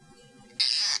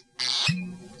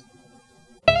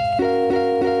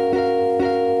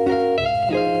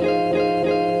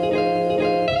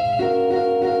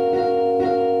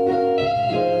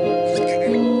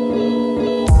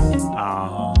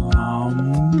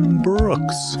I'm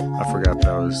Brooks. I forgot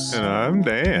that was... And I'm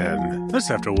Dan. That's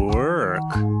after work.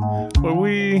 Where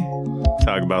we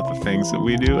talk about the things that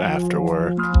we do after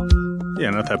work. Yeah,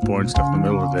 not that boring stuff in the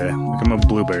middle of the day. Like, I'm a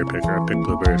blueberry picker. I pick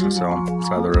blueberries and sell them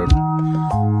side of the road.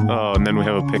 Oh, and then we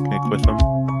have a picnic with them.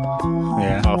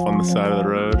 Yeah. Off on the side of the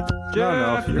road.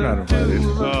 No, you're not invited.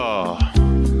 Oh.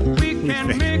 You think,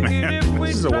 man,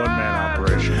 this is a one-man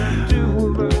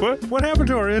operation. What happened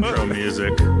to our intro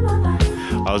music?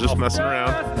 I was just messing around.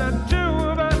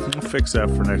 I'll fix that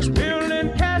for next week.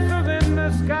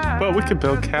 Well, we could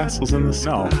build castles in the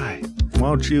sky. Why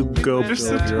don't you go Just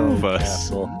build the your two own of us.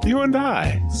 castle? You and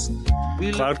I.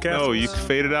 Cloud castle? No, you can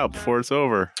fade it out before it's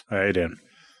over. All right, Dan.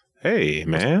 Hey,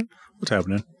 man. What's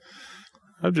happening?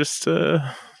 I've just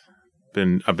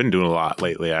been doing a lot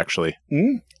lately, actually.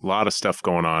 Mm? A lot of stuff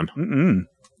going on. Mm-mm.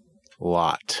 A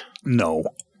lot. No.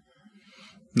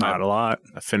 Not a lot.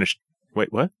 I finished...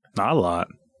 Wait, what? Not a lot.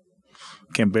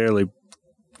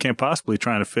 Can't possibly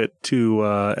trying to fit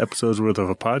 2 episodes worth of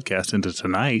a podcast into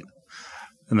tonight,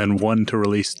 and then one to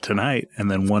release tonight,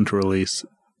 and then one to release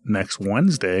next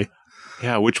Wednesday.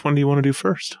 Yeah, which one do you want to do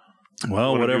first?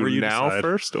 Well, whatever you now decide.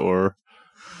 first or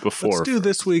before? Let's do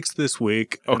this week's this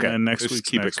week. Okay. And then next Let's week's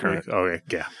keep it next current. week. Okay,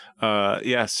 yeah.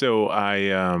 Yeah. So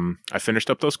I finished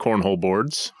up those cornhole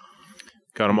boards,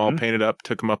 got them all painted up,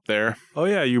 took them up there. Oh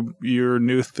yeah, your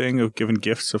new thing of giving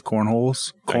gifts of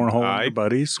cornhole to your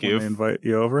buddies when they invite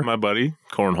you over. My buddy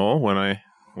cornhole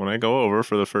when I go over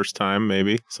for the first time,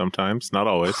 maybe sometimes, not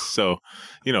always. So,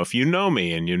 if you know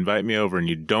me and you invite me over and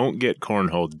you don't get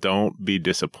cornhole, don't be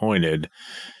disappointed.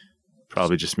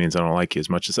 Probably just means I don't like you as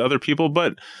much as other people,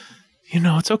 but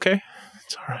it's okay.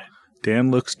 It's all right.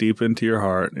 Dan looks deep into your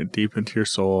heart and deep into your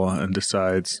soul and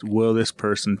decides, will this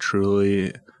person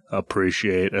truly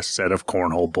appreciate a set of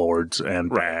cornhole boards and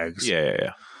bags?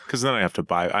 Yeah. Because then I have to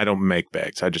buy. I don't make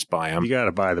bags. I just buy them. You got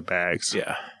to buy the bags.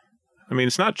 Yeah. I mean,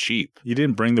 it's not cheap. You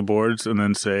didn't bring the boards and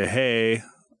then say, hey,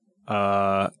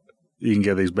 you can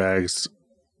get these bags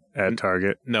at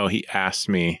Target. No, he asked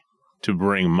me to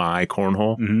bring my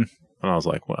cornhole. Mm-hmm. And I was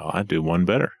like, well, I'd do one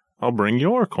better. I'll bring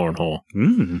your cornhole.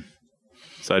 Mm.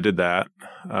 So I did that.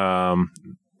 Let's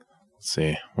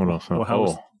see. What else? Well,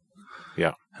 how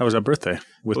was that birthday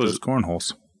with those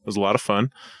cornholes? It was a lot of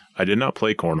fun. I did not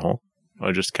play cornhole.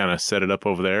 I just kind of set it up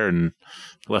over there and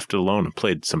left it alone and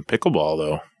played some pickleball,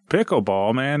 though.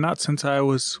 Pickleball, man. Not since I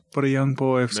was but a young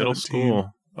boy of Middle 17.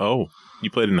 school. Oh, you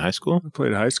played in high school? I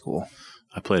played high school.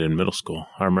 I played in middle school.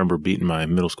 I remember beating my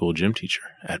middle school gym teacher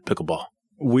at pickleball.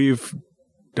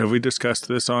 Have we discussed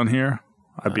this on here?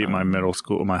 I beat my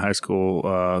high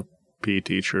school PE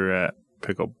teacher at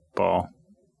pickleball.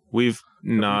 We've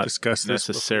not discussed this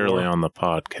necessarily before? On the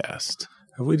podcast.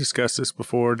 Have we discussed this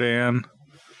before, Dan?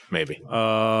 Maybe.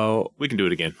 We can do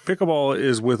it again. Pickleball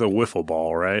is with a wiffle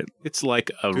ball, right? It's like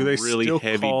a really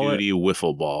heavy-duty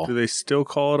wiffle ball. Do they still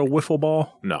call it a wiffle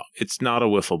ball? No, it's not a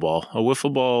wiffle ball. A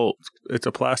wiffle ball... It's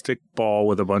a plastic ball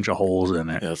with a bunch of holes in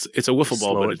it. Yeah, it's a wiffle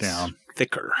ball, but it's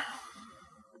thicker.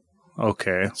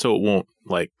 Okay. So it won't,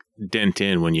 dent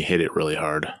in when you hit it really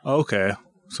hard. Okay.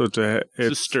 So it's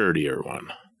a sturdier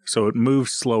one. So it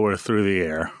moves slower through the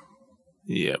air.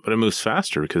 Yeah, but it moves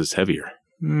faster because it's heavier.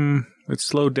 It's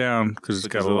slowed down because it's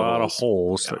got a lot of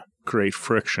holes that create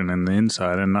friction in the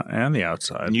inside and the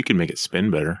outside. And you can make it spin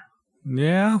better.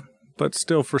 Yeah, but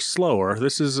still for slower.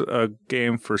 This is a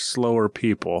game for slower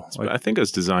people. I think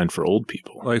it's designed for old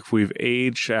people. Like we've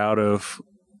aged out of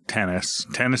tennis.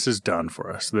 Tennis is done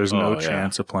for us. There's no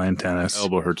chance of playing tennis.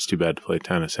 Elbow hurts too bad to play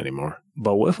tennis anymore.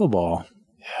 But wiffle ball.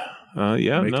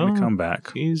 Yeah. Making a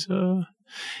comeback. Not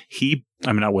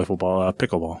wiffle ball,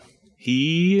 pickleball.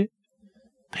 He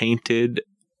painted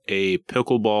a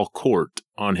pickleball court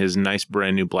on his nice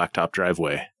brand new blacktop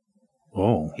driveway.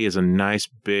 Oh. He has a nice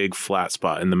big flat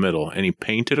spot in the middle, and he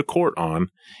painted a court on,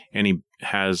 and he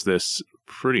has this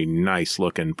pretty nice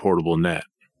looking portable net.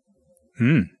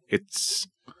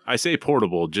 I say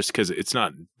portable just because it's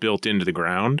not built into the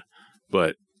ground,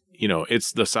 but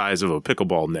it's the size of a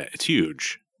pickleball net. It's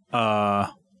huge.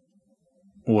 What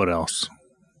else?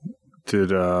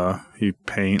 Did he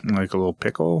paint like a little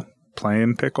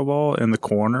playing pickleball in the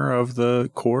corner of the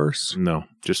course? No,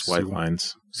 just white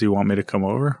lines. Does he want me to come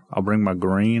over? I'll bring my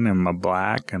green and my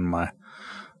black and my...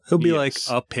 He'll be like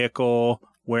a pickle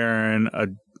wearing a...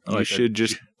 You should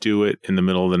just do it in the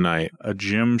middle of the night. A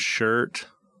gym shirt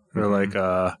or like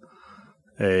a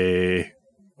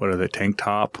what are they, tank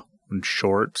top and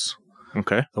shorts.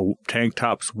 Okay. The tank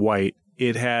top's white.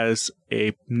 It has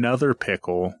another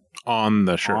pickle on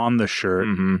the shirt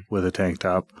with a tank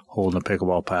top holding a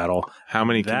pickleball paddle. How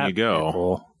many can you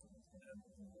go?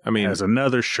 Has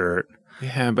another shirt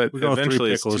Yeah, but We're going 3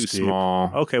 eventually it's too pickles deep.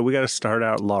 small. Okay, we got to start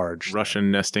out large.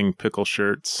 Russian nesting pickle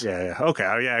shirts. Yeah. Okay.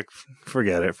 Yeah.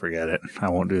 Forget it. I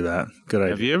won't do that. Good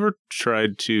idea. Have you ever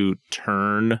tried to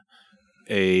turn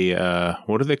a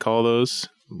what do they call those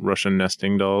Russian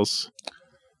nesting dolls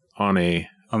on the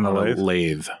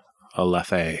lathe? A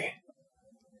lathe.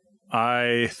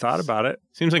 I thought about it,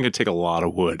 Seems like it'd take a lot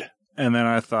of wood. and then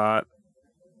I thought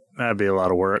that'd be a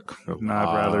lot of work. I'd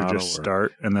rather just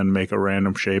start and then make a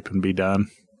random shape and be done.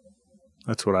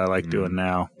 That's what I like doing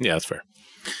now. Yeah, that's fair.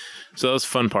 So that was a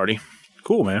fun party.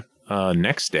 Cool, man.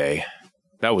 Next day,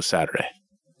 that was Saturday.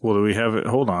 Well, do we have it?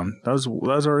 Hold on. That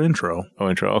was our intro. Oh,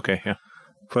 intro. Okay, yeah.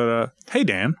 But hey,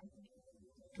 Dan.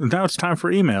 Now it's time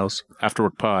for emails.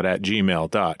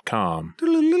 Afterworkpod@gmail.com.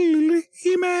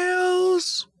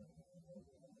 Emails.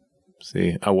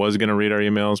 See, I was going to read our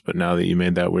emails, but now that you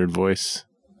made that weird voice.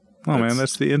 Oh, man,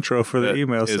 that's the intro for the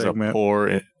email segment.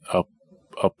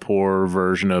 A poor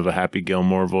version of a Happy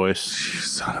Gilmore voice. You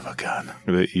son of a gun.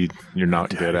 That you're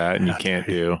not good at and you can't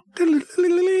do.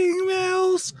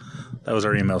 Emails. That was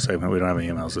our email segment. We don't have any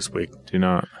emails this week. Do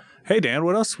not. Hey, Dan,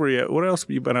 what else have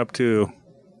you been up to?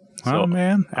 So, oh,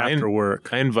 man, after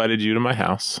work. I invited you to my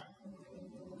house.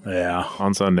 Yeah.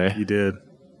 On Sunday. You did.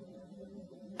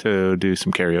 To do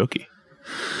some karaoke.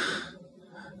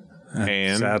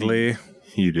 And sadly,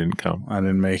 you didn't come. I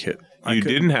didn't make it.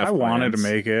 I wanted to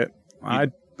make it.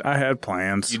 I had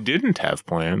plans. You didn't have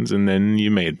plans, and then you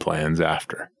made plans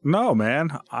after. No,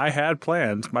 man. I had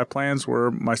plans. My plans were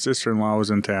my sister-in-law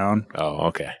was in town. Oh,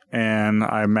 okay. And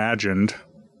I imagined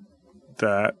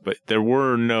that. But there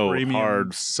were no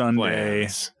hard Sunday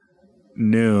plans.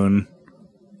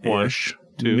 Noon-ish.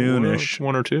 Noonish.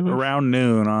 One or two? Around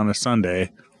noon on a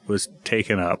Sunday was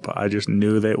taken up. I just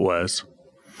knew that it was.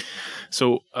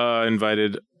 So I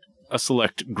invited a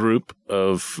select group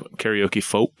of karaoke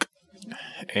folk,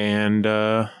 and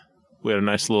we had a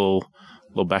nice little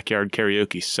backyard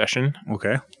karaoke session.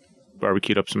 Okay.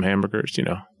 Barbecued up some hamburgers, you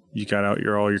know. You got out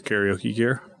all your karaoke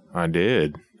gear? I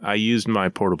did. I used my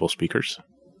portable speakers.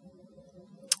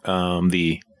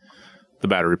 The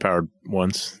battery powered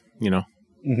ones, you know.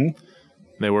 Mm-hmm.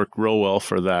 They work real well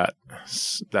for that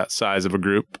size of a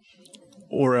group.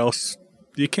 Or else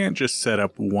you can't just set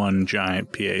up one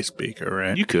giant PA speaker,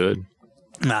 right? You could.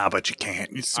 Nah, but you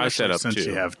can't. I set up since two.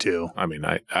 You have two. I mean,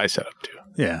 I set up two.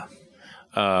 Yeah.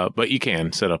 But you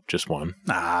can set up just one.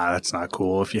 Nah, that's not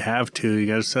cool. If you have two, you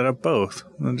got to set up both.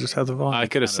 And just have the volume. I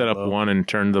could have set up one and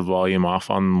turned the volume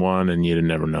off on one, and you'd have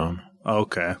never known.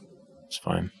 Okay. It's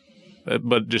fine.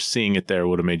 But just seeing it there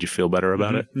would have made you feel better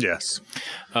about it. Yes.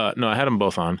 No, I had them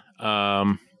both on.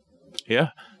 Yeah.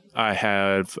 I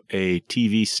have a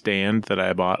TV stand that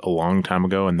I bought a long time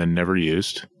ago and then never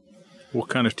used. What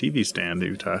kind of TV stand are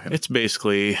you talking? It's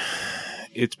basically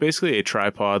a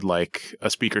tripod like a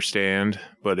speaker stand,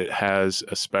 but it has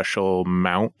a special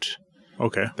mount.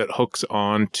 Okay. That hooks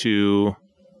onto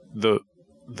the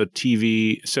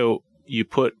TV. So you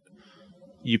put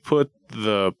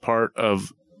the part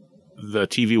of the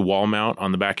TV wall mount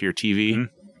on the back of your TV,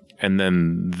 and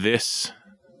then this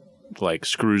like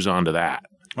screws onto that.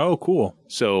 Oh, cool.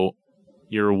 So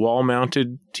your wall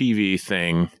mounted TV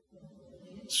thing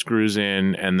screws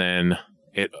in, and then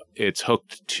it's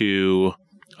hooked to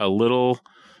a little,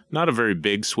 not a very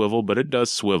big swivel, but it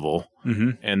does swivel.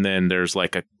 Mm-hmm. And then there's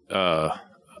like a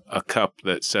cup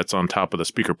that sets on top of the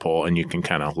speaker pole, and you can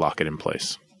kind of lock it in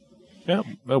place. Yeah,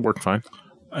 that worked fine.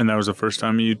 And that was the first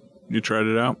time you tried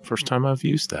it out? First time I've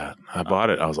used that. I bought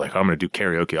it. I was like, I'm going to do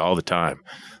karaoke all the time.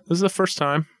 This is the first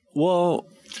time. Well,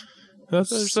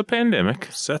 there's a pandemic.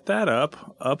 Set that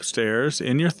up upstairs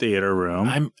in your theater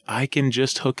room. I can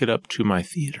just hook it up to my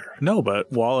theater. No,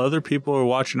 but while other people are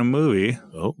watching a movie,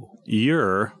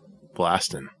 you're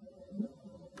blasting,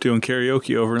 doing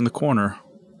karaoke over in the corner.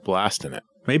 Blasting it.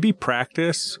 Maybe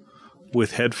practice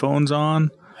with headphones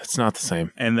on. It's not the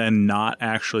same. And then not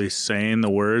actually saying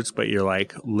the words, but you're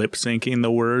like lip syncing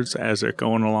the words as they're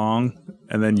going along.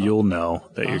 And then you'll know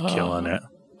that you're killing it.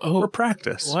 For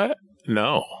practice. What?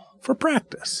 No. For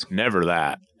practice. Never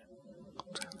that.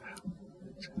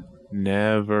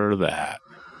 Never that.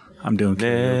 I'm doing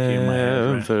karaoke in my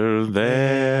head. Never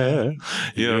there.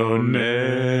 You're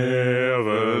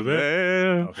never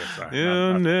there. Okay, sorry.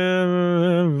 You're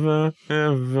never,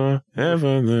 ever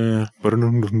there.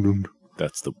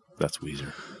 That's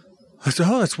Weezer.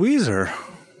 Oh, that's Weezer.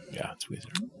 Yeah, it's Weezer.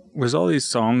 There's all these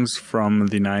songs from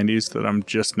the 90s that I'm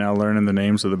just now learning the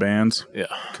names of the bands. Yeah.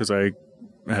 Because I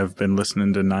have been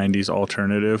listening to 90s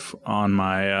alternative on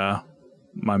my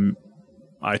my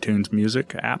iTunes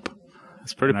Music app.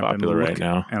 It's pretty popular right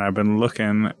now. And I've been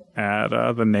looking at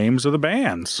the names of the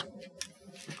bands.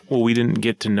 Well, we didn't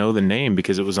get to know the name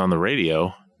because it was on the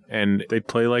radio, and They'd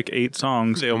play like 8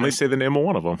 songs. they only say the name of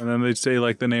one of them. And then they'd say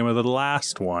like the name of the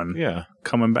last one. Yeah.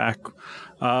 Coming back.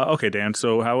 Okay, Dan.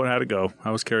 So how'd it go?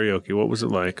 How was karaoke? What was it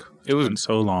like? It was Been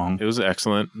so long. It was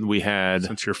excellent. We had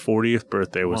Since your 40th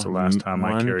birthday was the last time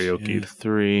I karaoke'd.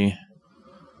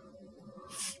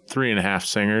 3.5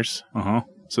 singers. Uh-huh.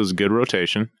 So it was a good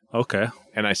rotation. Okay.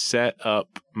 And I set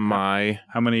up my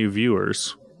How many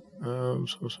viewers? 1,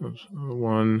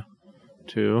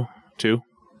 2.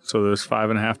 So there's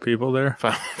 5.5 people there?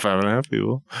 5.5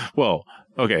 people. Well,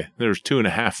 okay, there's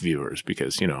 2.5 viewers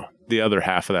because, the other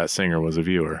half of that singer was a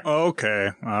viewer. Okay.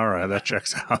 All right. That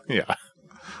checks out. Yeah.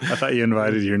 I thought you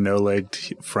invited your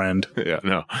no-legged friend. Yeah,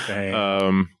 no.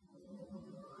 Dang.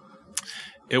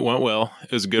 It went well.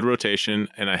 It was a good rotation,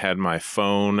 and I had my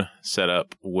phone set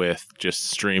up with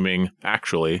just streaming,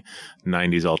 actually,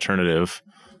 90s alternative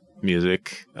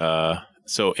music.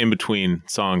 So in between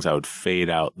songs, I would fade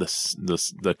out the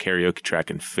karaoke track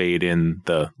and fade in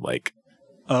the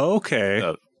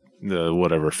Okay. the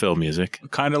whatever fill music.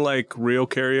 Kind of like real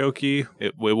karaoke.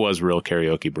 It was real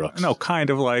karaoke, Brooks. No, kind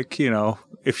of like,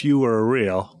 if you were a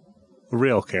real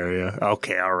karaoke.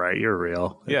 Okay, all right, you're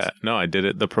real. Yeah, no, I did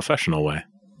it the professional way.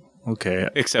 Okay.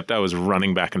 Except I was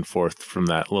running back and forth from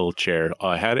that little chair.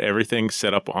 I had everything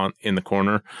set up in the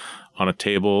corner on a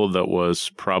table that was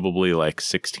probably like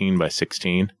 16 by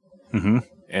 16. Mm-hmm.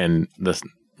 And this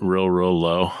real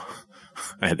low.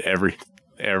 I had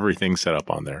everything set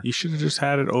up on there. You should have just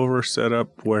had it set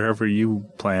up wherever you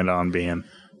planned on being.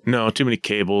 No, too many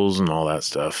cables and all that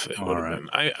stuff. All right.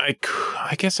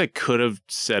 I guess I could have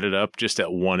set it up just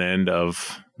at one end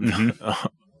of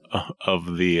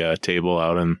of the table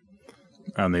out in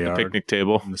On the yard, picnic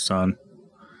table. in the sun.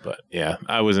 But yeah,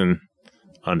 I was in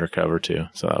undercover too,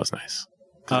 so that was nice.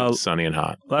 'Cause it was sunny and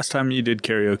hot. Last time you did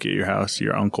karaoke at your house,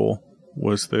 your uncle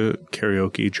was the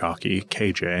karaoke jockey,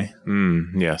 KJ.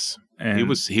 Yes, And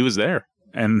he was there.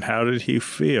 And how did he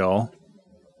feel?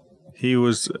 He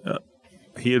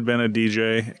had been a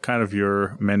DJ, kind of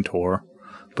your mentor,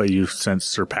 but you've since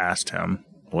surpassed him.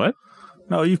 What?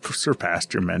 No, you've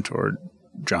surpassed your mentor,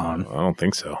 John. I don't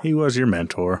think so. He was your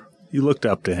mentor. You looked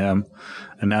up to him,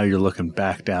 and now you're looking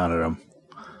back down at him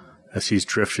as he's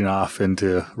drifting off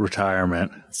into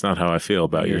retirement. That's not how I feel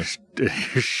about you. You're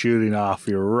shooting off.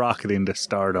 You're rocketing to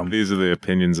stardom. These are the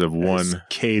opinions of one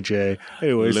KJ.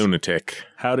 Anyways, lunatic.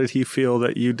 how did he feel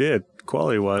that you did,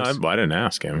 quality-wise? I didn't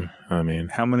ask him. I mean,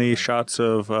 How many shots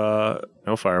of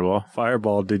no Fireball.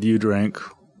 Fireball did you drink?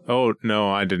 Oh, no,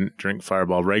 I didn't drink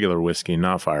Fireball. Regular whiskey,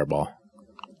 not Fireball.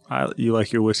 You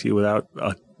like your whiskey without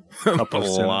a cup A of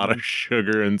cinnamon? lot of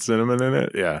sugar and cinnamon in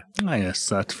it. Yeah. I guess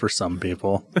that's for some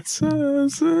people. It's,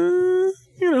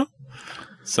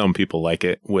 some people like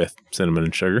it with cinnamon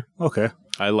and sugar. Okay.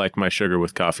 I like my sugar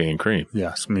with coffee and cream.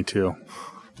 Yes, me too.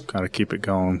 Gotta keep it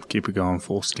going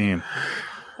full steam.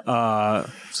 It's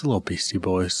a little Beastie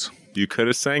Boys. You could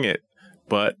have sang it,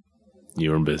 but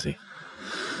you were busy.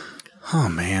 Oh,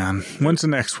 man. When's the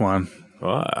next one?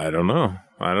 Well, I don't know.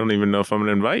 I don't even know if I'm going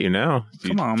to invite you now.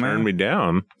 Come on, turn man. me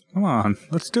down. Come on.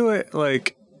 Let's do it.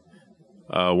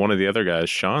 One of the other guys,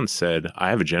 Sean, said, I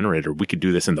have a generator. We could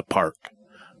do this in the park.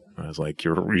 I was like,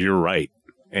 you're right.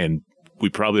 And we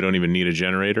probably don't even need a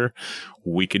generator.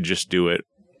 We could just do it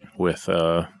with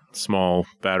a small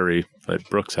battery that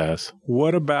Brooks has.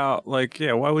 What about,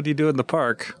 why would you do it in the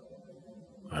park?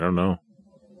 I don't know.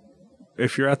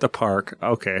 If you're at the park,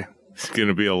 okay. It's going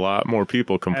to be a lot more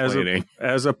people complaining.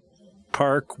 As a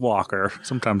park walker,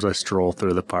 sometimes I stroll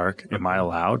through the park. Am I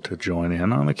allowed to join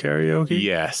in on the karaoke?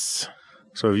 Yes.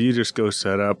 So if you just go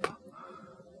set up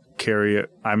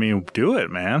do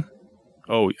it, man.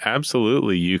 Oh,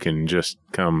 absolutely. You can just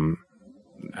come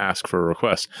ask for a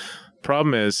request.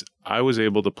 Problem is, I was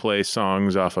able to play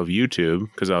songs off of YouTube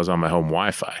because I was on my home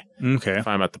Wi-Fi. Okay. If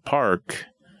I'm at the park,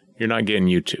 you're not getting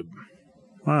YouTube.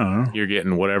 I don't know. You're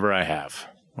getting whatever I have.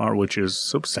 Which is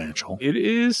substantial. It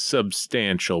is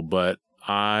substantial, but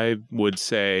I would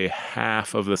say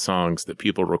half of the songs that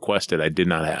people requested I did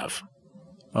not have.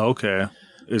 Okay.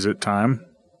 Is it time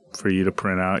for you to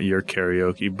print out your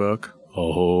karaoke book?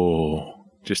 Oh,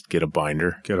 just get a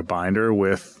binder. Get a binder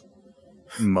with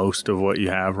most of what you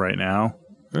have right now?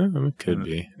 It could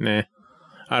be. Nah.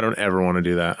 I don't ever want to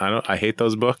do that. I hate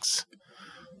those books.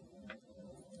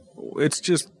 It's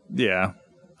just,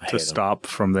 to stop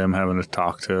from them having to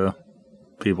talk to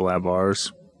people at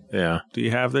bars. Yeah. Do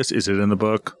you have this? Is it in the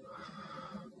book?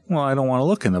 Well, I don't want to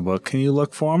look in the book. Can you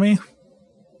look for me?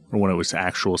 Or when it was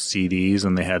actual CDs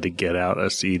and they had to get out a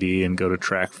CD and go to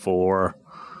track 4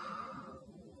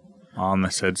 on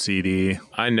the said CD.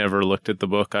 I never looked at the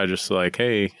book. I just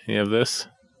hey, you have this?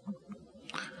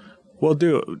 Well,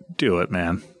 do it,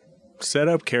 man. Set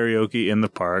up karaoke in the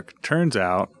park. Turns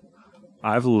out,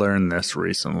 I've learned this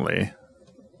recently,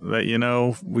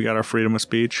 that, we got our freedom of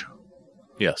speech.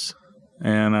 Yes.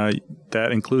 And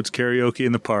that includes karaoke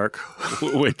in the park.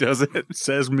 Wait, does it?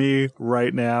 Says me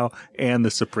right now and the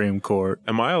Supreme Court.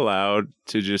 Am I allowed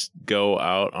to just go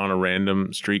out on a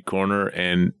random street corner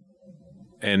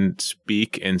and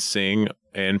speak and sing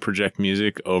and project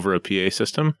music over a PA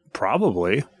system?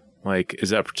 Probably. Like, is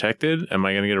that protected? Am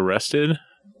I going to get arrested?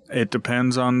 It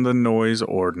depends on the noise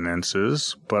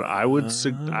ordinances, but I would,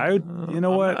 you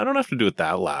know what? I don't have to do it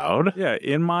that loud. Yeah,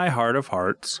 in my heart of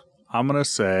hearts, I'm going to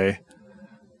say,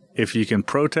 if you can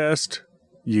protest,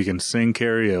 you can sing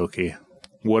karaoke.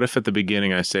 What if at the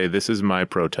beginning I say, this is my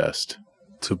protest?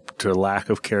 To lack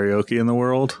of karaoke in the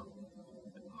world?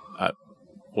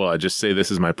 Well, I just say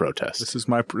this is my protest. This is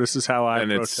how I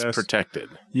protest. And it's protected.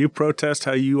 You protest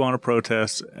how you want to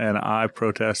protest, and I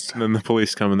protest. And then the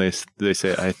police come and they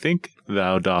say, I think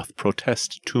thou doth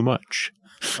protest too much.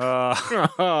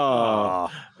 That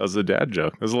was a dad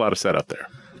joke. There's a lot of setup there.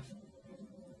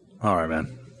 All right,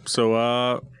 man.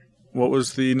 So, what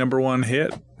was the number one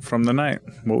hit from the night?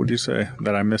 What would you say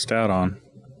that I missed out on?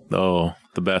 Oh,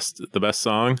 the best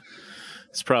song?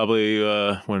 It's probably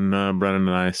when Brennan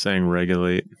and I sang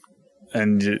Regulate.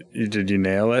 And did you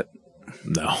nail it?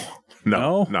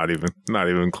 No, not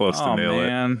even close to nail it. Oh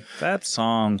man, that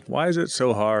song! Why is it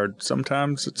so hard?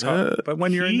 Sometimes it's hard, but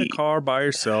when you're in the car by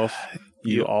yourself,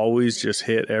 you always just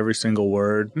hit every single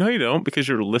word. No, you don't, because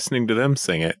you're listening to them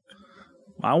sing it.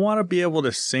 I want to be able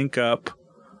to sync up.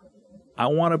 I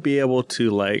want to be able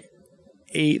to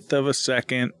eighth of a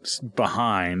second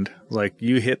behind, like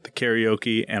you hit the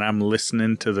karaoke and I'm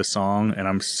listening to the song and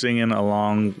I'm singing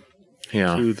along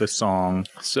to the song.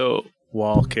 So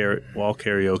while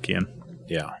karaokeing.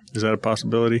 Yeah. Is that a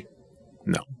possibility?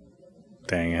 No.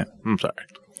 Dang it. I'm sorry.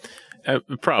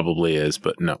 It probably is,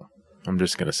 but no. I'm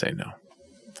just going to say no.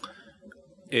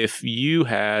 If you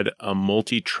had a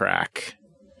multi-track,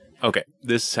 okay,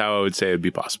 this is how I would say it would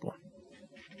be possible.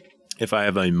 If I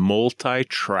have a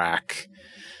multi-track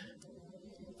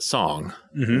song,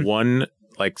 one,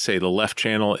 like say the left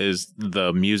channel is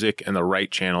the music and the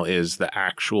right channel is the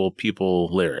actual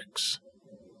people lyrics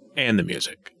and the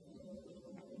music.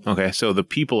 Okay, so the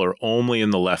people are only in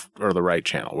the left or the right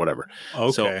channel, whatever.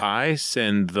 Okay. So I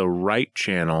send the right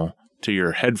channel to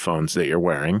your headphones that you're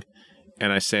wearing,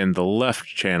 and I send the left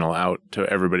channel out to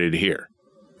everybody to hear.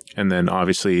 And then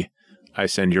obviously I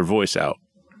send your voice out.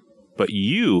 But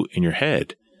you, in your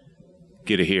head,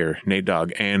 get to hear Nate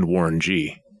Dogg and Warren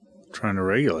G. Trying to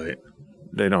regulate.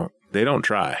 They don't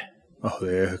try. Oh,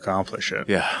 they accomplish it.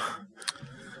 Yeah.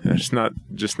 It's not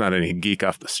any geek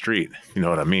off the street. You know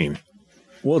what I mean?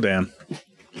 Well, Dan.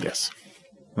 Yes.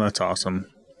 That's awesome.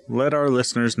 Let our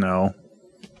listeners know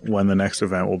when the next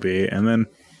event will be, and then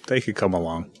they could come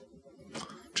along.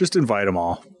 Just invite them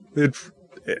all. What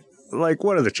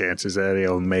are the chances that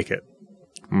they'll make it?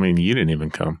 I mean, you didn't even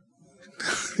come.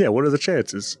 Yeah, what are the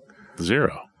chances?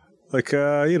 0.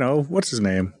 What's his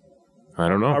name? I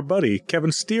don't know. Our buddy, Kevin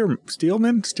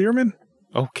Stearman?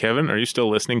 Oh, Kevin? Are you still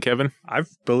listening, Kevin? I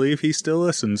believe he still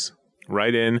listens.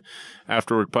 Write in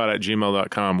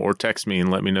afterworkpod@gmail.com or text me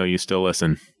and let me know you still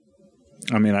listen.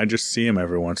 I mean, I just see him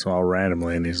every once in a while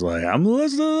randomly, and he's like, I'm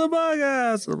listening to the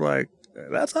podcast. I'm like,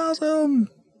 that's awesome,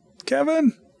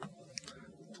 Kevin.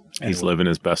 He's living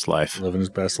his best life. Living his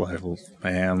best life.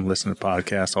 Man, listening to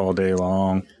podcasts all day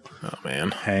long. Oh,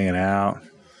 man. Hanging out.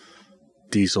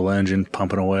 Diesel engine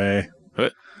pumping away.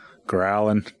 What?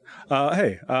 Growling.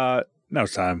 Hey, now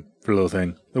it's time for a little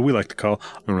thing that we like to call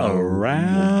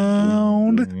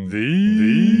Around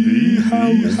the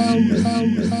House.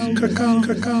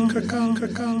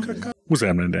 What's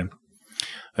happening, Dan?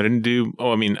 I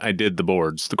did the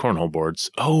boards, the cornhole boards.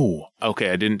 Oh,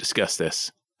 okay. I didn't discuss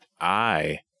this.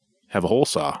 I have a hole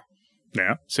saw.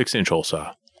 Yeah. 6-inch hole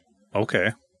saw.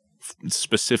 Okay.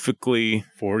 Specifically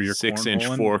for your 6-inch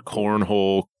for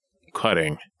cornhole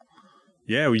cutting.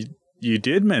 Yeah, you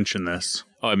did mention this.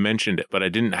 Oh, I mentioned it, but I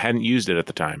hadn't used it at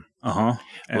the time. Uh-huh.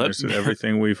 And is it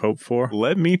everything we've hoped for?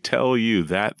 Let me tell you,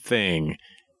 that thing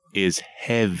is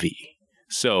heavy.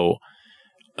 So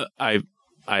I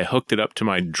hooked it up to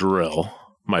my drill,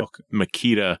 my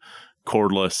Makita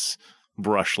cordless,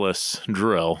 brushless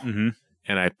drill,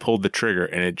 and I pulled the trigger,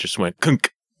 and it just went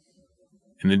kunk,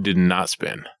 and it did not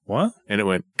spin. What? And it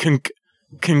went kunk,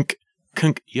 kunk,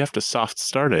 kunk. You have to soft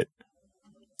start it.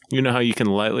 You know how you can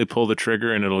lightly pull the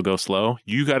trigger and it'll go slow?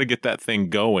 You got to get that thing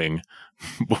going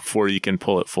before you can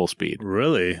pull it full speed.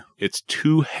 Really? It's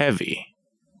too heavy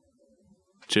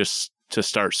just to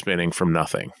start spinning from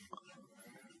nothing.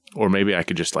 Or maybe I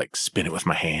could just like spin it with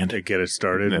my hand To get it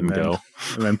started and then go.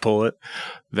 And then pull it.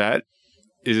 That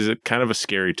is kind of a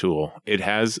scary tool. It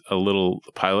has a little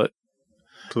pilot.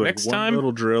 So like Next one time-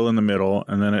 little drill in the middle,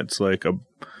 and then it's like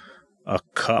a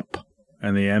cup,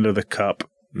 and the end of the cup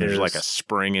There's is like a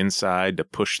spring inside to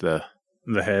push the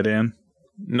head in.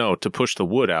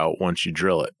 wood out once you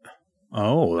drill it.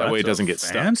 Oh, That that's way it doesn't get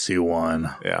stuck. fancy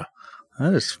one. Yeah.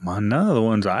 That is fun. None of the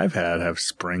ones I've had have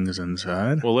springs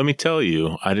inside. Well, let me tell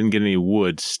you, I didn't get any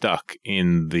wood stuck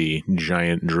in the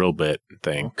giant drill bit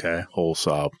thing. Okay. Hole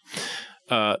saw.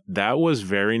 That was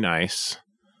very nice.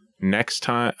 Next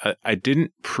time, I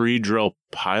didn't pre-drill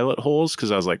pilot holes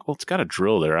because I was like, well, it's got a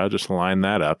drill there. I'll just line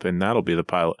that up and that'll be the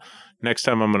pilot. Next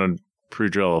time I'm going to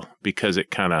pre-drill because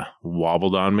it kind of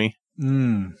wobbled on me.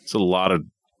 It's a lot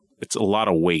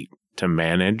of weight to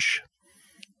manage.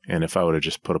 And if I would have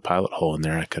just put a pilot hole in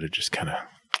there, I could have just kind of...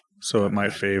 So it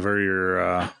might favor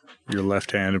your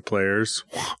left-handed players.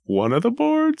 One of the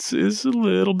boards is a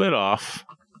little bit off,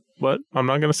 but I'm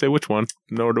not going to say which one,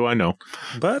 nor do I know.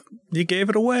 But you gave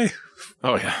it away.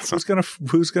 Oh, yeah.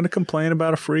 Who's gonna complain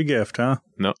about a free gift, huh?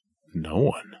 No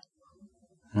one.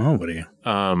 Nobody.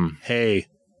 Hey,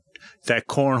 that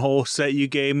cornhole set you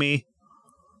gave me,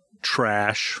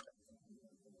 trash.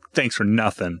 Thanks for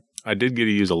nothing. I did get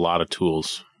to use a lot of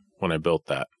tools when I built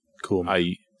that. Cool.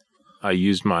 I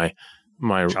used my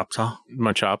Chop saw.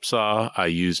 my chop saw. I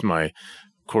used my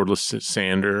cordless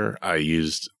sander. I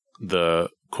used the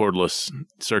cordless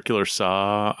circular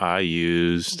saw. I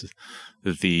used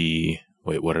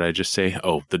what did I just say?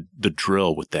 Oh, the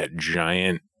drill with that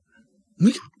giant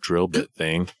drill bit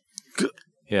thing.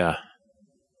 Yeah.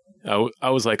 I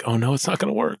was like, oh no, it's not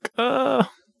going to work.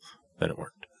 Then it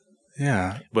worked.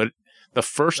 Yeah. But the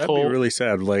first That'd hole... be really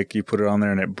sad. Like you put it on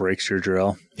there and it breaks your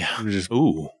drill. Yeah. You just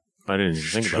Ooh. I didn't even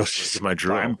think about this. My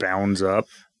drill bounds up.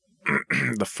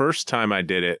 The first time I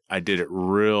did it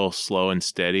real slow and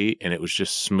steady, and it was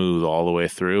just smooth all the way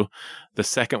through. The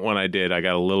second one I did, I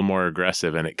got a little more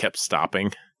aggressive, and it kept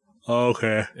stopping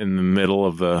Okay. in the middle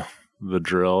of the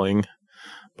drilling.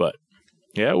 But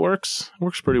yeah, it works. It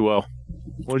works pretty well.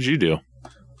 What did you do?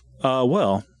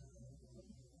 Well,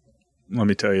 let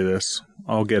me tell you this.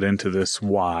 I'll get into this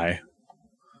why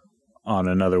on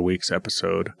another week's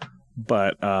episode,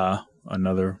 but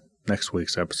next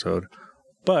week's episode.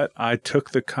 But I took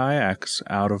the kayaks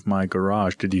out of my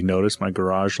garage. Did you notice my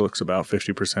garage looks about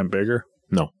 50% bigger?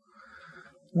 No.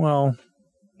 Well,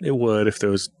 it would if there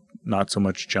was not so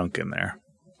much junk in there.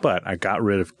 But I got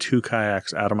rid of 2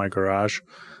 kayaks out of my garage.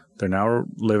 They're now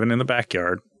living in the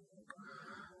backyard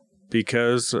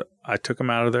because I took them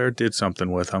out of there, did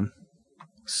something with them.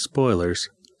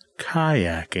 Spoilers.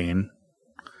 Kayaking.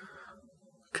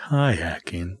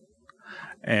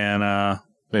 And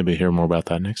Maybe hear more about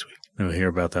that next week. we'll hear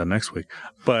about that next week.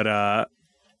 But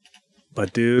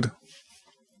dude, I'm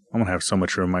going to have so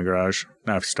much room in my garage.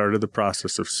 Now I've started the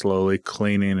process of slowly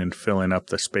cleaning and filling up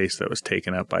the space that was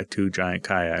taken up by 2 giant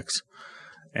kayaks.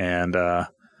 And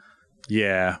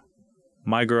yeah,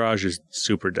 my garage is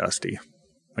super dusty.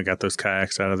 I got those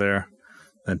kayaks out of there,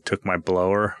 then took my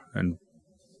blower and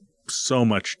so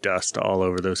much dust all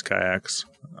over those kayaks.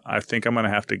 I think I'm going to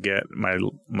have to get my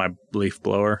leaf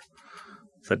blower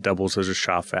that doubles as a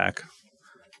shop vac,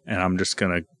 and I'm just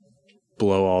going to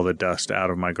blow all the dust out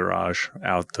of my garage,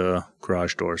 out the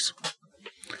garage doors.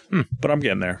 But I'm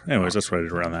getting there. Anyways, that's what I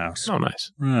did around the house. Oh,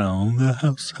 nice. Around the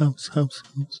house.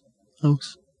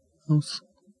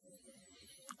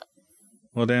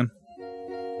 Well, Dan,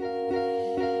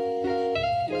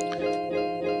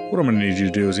 what I'm going to need you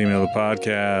to do is email the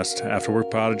podcast,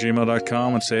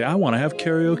 afterworkpod@gmail.com, and say, I want to have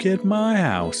karaoke at my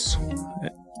house.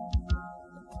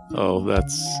 Oh,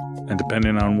 that's And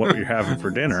depending on what you're having for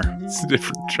dinner, it's a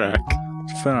different track.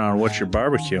 depending on what you're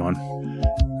barbecuing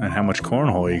and how much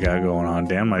cornhole you got going on,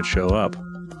 Dan might show up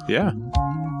Yeah.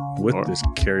 with Or- this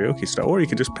karaoke stuff. Or you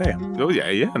could just pay him. Oh,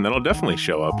 yeah, and then I'll definitely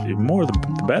show up. The more, the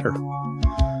better.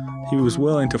 He was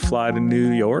willing to fly to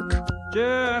New York.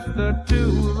 Just the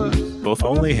two of us. Both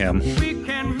of Only him. We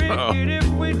can make Uh-oh. it if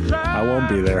we try. I won't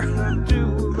be there. The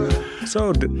two of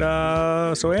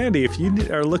us. So Andy, if you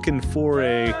are looking for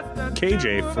a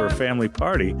KJ for a family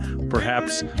party,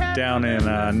 perhaps down in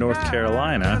North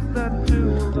Carolina, The two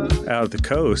of us. out at the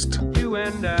coast, You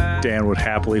and I. Dan would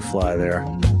happily fly there.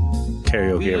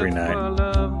 Karaoke every night.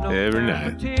 Every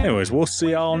night. Anyways, we'll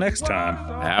see y'all next time.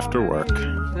 After work.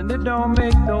 And it don't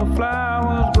make no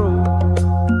flowers grow.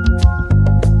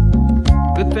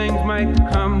 Good things might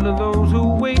come to those who